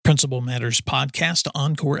Principal Matters Podcast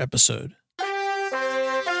Encore episode.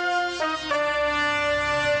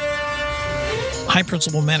 Hi,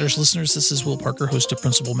 Principal Matters listeners. This is Will Parker, host of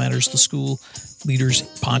Principal Matters, the School Leaders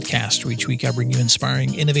Podcast, where each week I bring you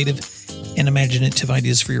inspiring, innovative, and imaginative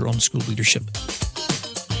ideas for your own school leadership.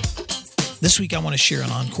 This week, I want to share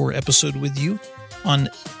an encore episode with you on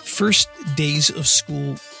first days of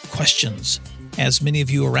school questions. As many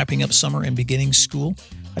of you are wrapping up summer and beginning school,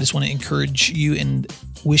 I just want to encourage you and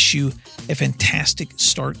wish you a fantastic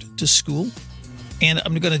start to school. And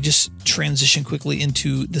I'm going to just transition quickly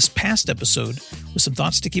into this past episode with some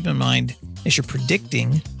thoughts to keep in mind as you're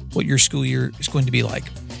predicting what your school year is going to be like.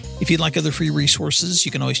 If you'd like other free resources,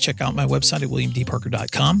 you can always check out my website at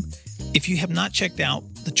williamdparker.com. If you have not checked out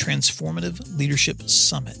the Transformative Leadership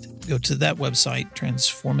Summit, go to that website,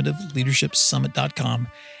 transformativeleadershipsummit.com,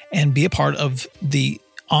 and be a part of the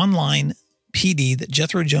online PD that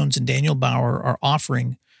Jethro Jones and Daniel Bauer are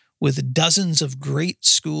offering with dozens of great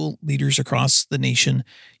school leaders across the nation.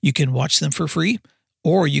 You can watch them for free,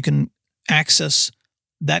 or you can access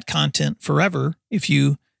that content forever if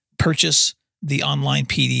you purchase the online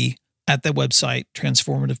PD at the website,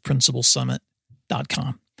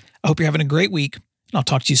 transformativeprinciplesummit.com. I hope you're having a great week, and I'll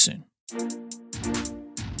talk to you soon.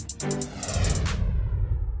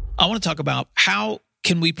 I want to talk about how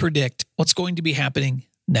can we predict what's going to be happening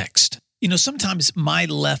next. You know, sometimes my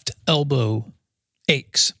left elbow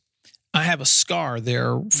aches. I have a scar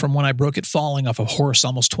there from when I broke it falling off a horse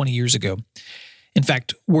almost 20 years ago. In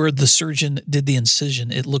fact, where the surgeon did the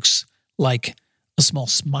incision, it looks like a small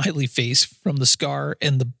smiley face from the scar,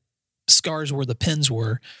 and the scars where the pins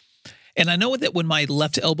were. And I know that when my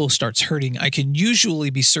left elbow starts hurting, I can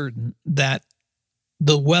usually be certain that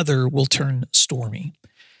the weather will turn stormy.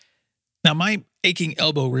 Now, my aching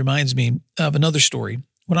elbow reminds me of another story.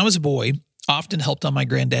 When I was a boy, I often helped on my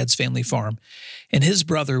granddad's family farm, and his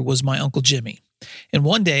brother was my Uncle Jimmy. And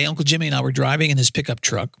one day, Uncle Jimmy and I were driving in his pickup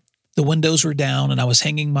truck. The windows were down, and I was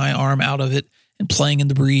hanging my arm out of it and playing in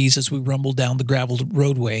the breeze as we rumbled down the graveled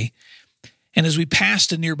roadway. And as we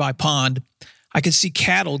passed a nearby pond, I could see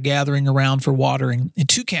cattle gathering around for watering, and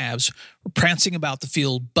two calves were prancing about the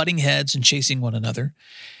field, butting heads and chasing one another.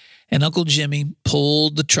 And Uncle Jimmy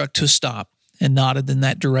pulled the truck to a stop and nodded in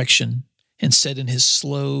that direction and said in his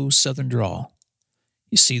slow southern drawl,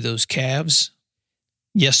 "You see those calves?"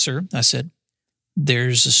 "Yes, sir," I said.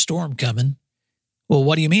 "There's a storm coming." "Well,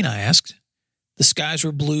 what do you mean?" I asked. The skies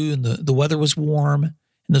were blue and the weather was warm, and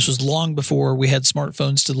this was long before we had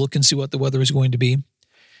smartphones to look and see what the weather was going to be.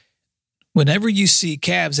 "Whenever you see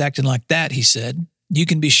calves acting like that," he said, "you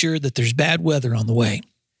can be sure that there's bad weather on the way."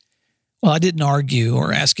 Well, I didn't argue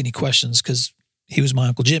or ask any questions because he was my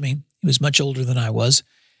Uncle Jimmy. He was much older than I was.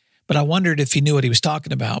 But I wondered if he knew what he was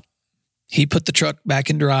talking about. He put the truck back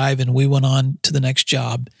in drive, and we went on to the next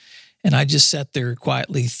job. And I just sat there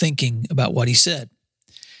quietly thinking about what he said.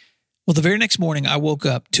 Well, the very next morning, I woke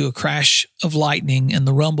up to a crash of lightning and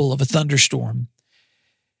the rumble of a thunderstorm.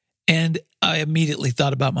 And I immediately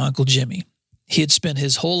thought about my Uncle Jimmy. He had spent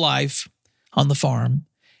his whole life on the farm,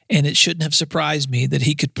 and it shouldn't have surprised me that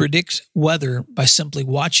he could predict weather by simply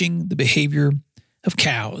watching the behavior of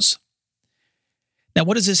cows. Now,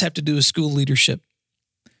 what does this have to do with school leadership?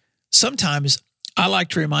 Sometimes I like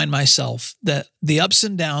to remind myself that the ups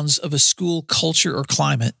and downs of a school culture or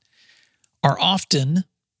climate are often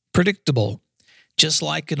predictable. Just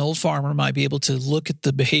like an old farmer might be able to look at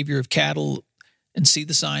the behavior of cattle and see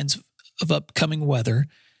the signs of upcoming weather,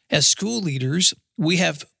 as school leaders, we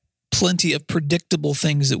have plenty of predictable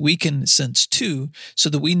things that we can sense too, so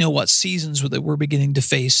that we know what seasons that we're beginning to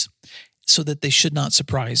face so that they should not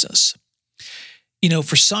surprise us. You know,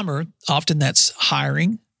 for summer, often that's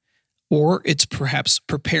hiring, or it's perhaps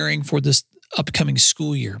preparing for this upcoming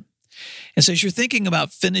school year. And so as you're thinking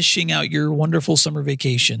about finishing out your wonderful summer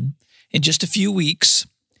vacation, in just a few weeks,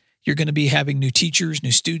 you're going to be having new teachers,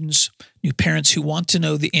 new students, new parents who want to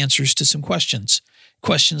know the answers to some questions.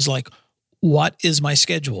 Questions like, what is my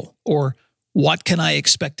schedule? Or what can I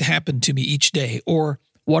expect to happen to me each day? Or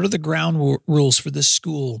what are the ground rules for this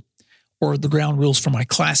school? Or the ground rules for my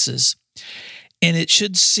classes? And it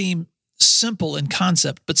should seem simple in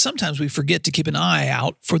concept, but sometimes we forget to keep an eye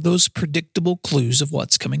out for those predictable clues of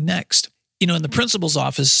what's coming next. You know, in the principal's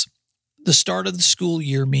office, the start of the school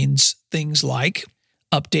year means things like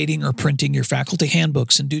updating or printing your faculty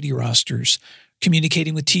handbooks and duty rosters,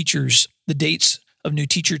 communicating with teachers the dates of new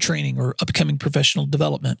teacher training or upcoming professional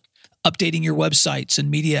development, updating your websites and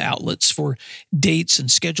media outlets for dates and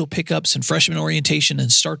schedule pickups and freshman orientation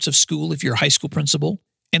and starts of school if you're a high school principal.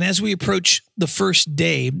 And as we approach the first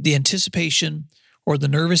day, the anticipation or the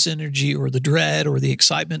nervous energy or the dread or the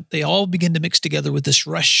excitement, they all begin to mix together with this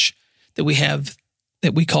rush that we have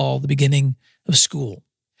that we call the beginning of school.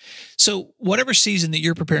 So whatever season that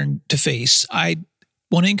you're preparing to face, I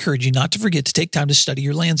want to encourage you not to forget to take time to study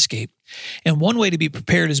your landscape. And one way to be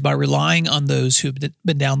prepared is by relying on those who have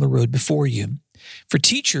been down the road before you. For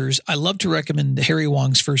teachers, I love to recommend Harry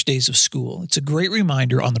Wong's First Days of School. It's a great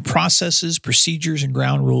reminder on the processes, procedures, and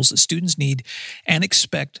ground rules that students need and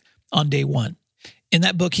expect on day one. In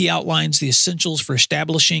that book, he outlines the essentials for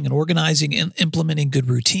establishing and organizing and implementing good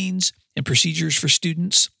routines and procedures for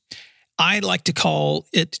students. I like to call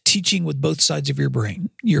it teaching with both sides of your brain.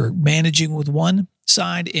 You're managing with one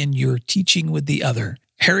side and you're teaching with the other.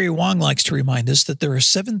 Harry Wong likes to remind us that there are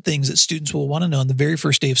 7 things that students will want to know on the very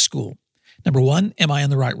first day of school. Number 1, am I in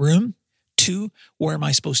the right room? 2, where am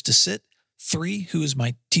I supposed to sit? 3, who is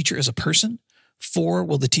my teacher as a person? 4,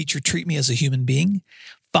 will the teacher treat me as a human being?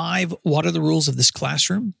 5, what are the rules of this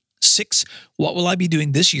classroom? 6, what will I be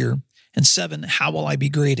doing this year? And 7, how will I be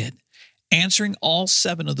graded? Answering all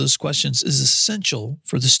 7 of those questions is essential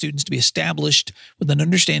for the students to be established with an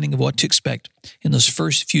understanding of what to expect in those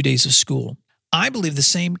first few days of school. I believe the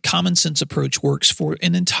same common sense approach works for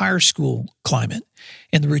an entire school climate,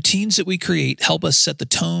 and the routines that we create help us set the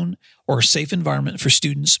tone or a safe environment for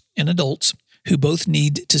students and adults who both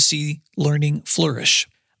need to see learning flourish.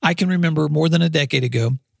 I can remember more than a decade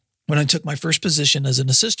ago when I took my first position as an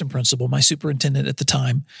assistant principal, my superintendent at the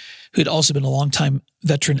time, who had also been a longtime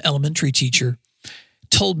veteran elementary teacher,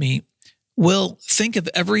 told me, Will, think of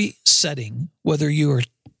every setting, whether you are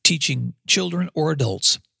teaching children or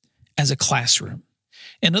adults, as a classroom.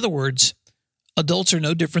 In other words, adults are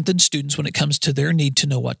no different than students when it comes to their need to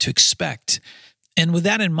know what to expect. And with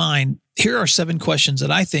that in mind, here are 7 questions that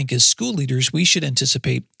I think as school leaders, we should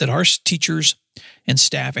anticipate that our teachers and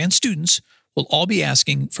staff and students will all be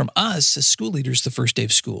asking from us as school leaders the first day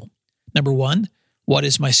of school. Number 1, what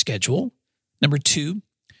is my schedule? Number 2,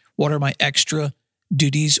 what are my extra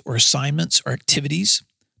duties or assignments or activities?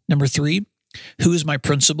 Number 3, who is my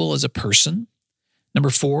principal as a person? Number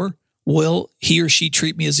 4, will he or she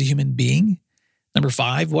treat me as a human being? Number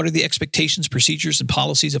 5, what are the expectations, procedures, and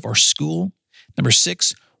policies of our school? Number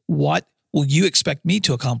 6, what will you expect me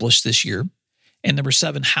to accomplish this year? And number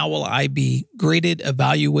 7, how will I be graded,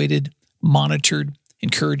 evaluated, monitored,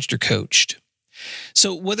 encouraged, or coached?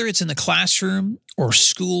 So whether it's in the classroom or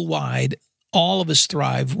school-wide, all of us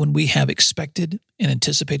thrive when we have expected and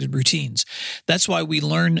anticipated routines. That's why we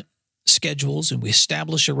learn schedules and we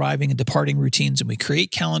establish arriving and departing routines and we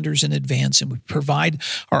create calendars in advance and we provide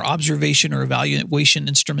our observation or evaluation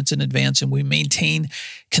instruments in advance and we maintain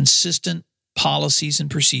consistent policies and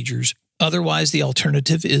procedures. Otherwise, the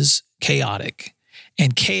alternative is chaotic,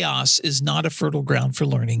 and chaos is not a fertile ground for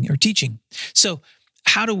learning or teaching. So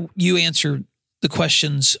how do you answer the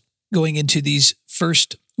questions going into these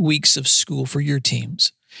first weeks of school for your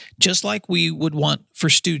teams? Just like we would want for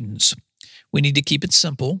students, we need to keep it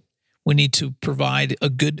simple. We need to provide a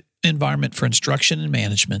good environment for instruction and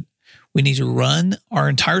management. We need to run our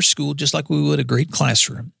entire school just like we would a great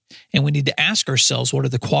classroom. And we need to ask ourselves, what are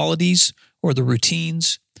the qualities or the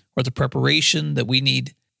routines or the preparation that we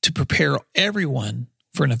need to prepare everyone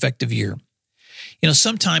for an effective year? You know,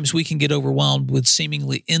 sometimes we can get overwhelmed with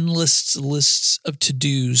seemingly endless lists of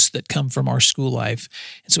to-dos that come from our school life.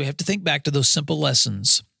 And so we have to think back to those simple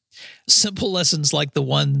lessons like the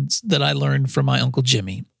ones that I learned from my Uncle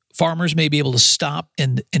Jimmy. Farmers may be able to stop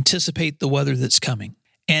and anticipate the weather that's coming.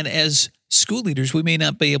 And as school leaders, we may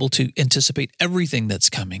not be able to anticipate everything that's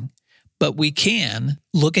coming, but we can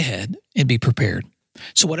look ahead and be prepared.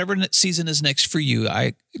 So whatever season is next for you,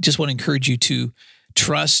 I just want to encourage you to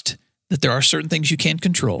trust that there are certain things you can't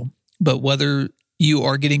control, but whether you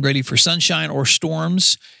are getting ready for sunshine or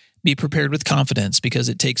storms, be prepared with confidence because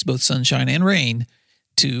it takes both sunshine and rain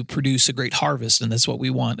to produce a great harvest, and that's what we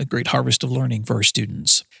want, a great harvest of learning for our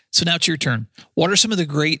students. So now it's your turn. What are some of the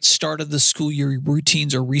great start of the school year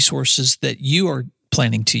routines or resources that you are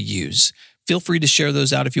planning to use? Feel free to share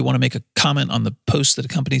those out if you want to make a comment on the post that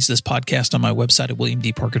accompanies this podcast on my website at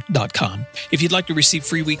williamdparker.com. If you'd like to receive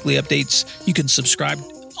free weekly updates, you can subscribe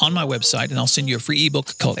on my website, and I'll send you a free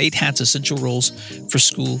ebook called 8 Hats Essential Roles for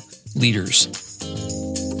School Leaders.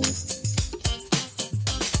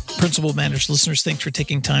 Principal Matters listeners, thanks for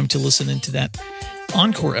taking time to listen into that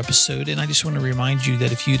Encore episode. And I just want to remind you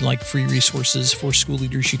that if you'd like free resources for school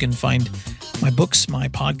leaders, you can find my books, my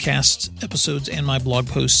podcast episodes, and my blog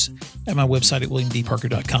posts at my website at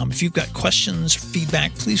williamdparker.com. If you've got questions,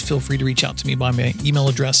 feedback, please feel free to reach out to me by my email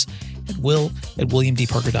address at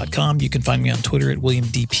will@williamdparker.com. You can find me on Twitter at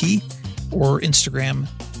williamdp or Instagram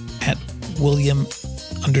at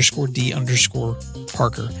william_dp.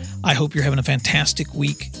 John_D_Parker. I hope you're having a fantastic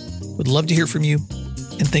week. Would love to hear from you.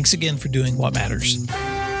 And thanks again for doing what matters.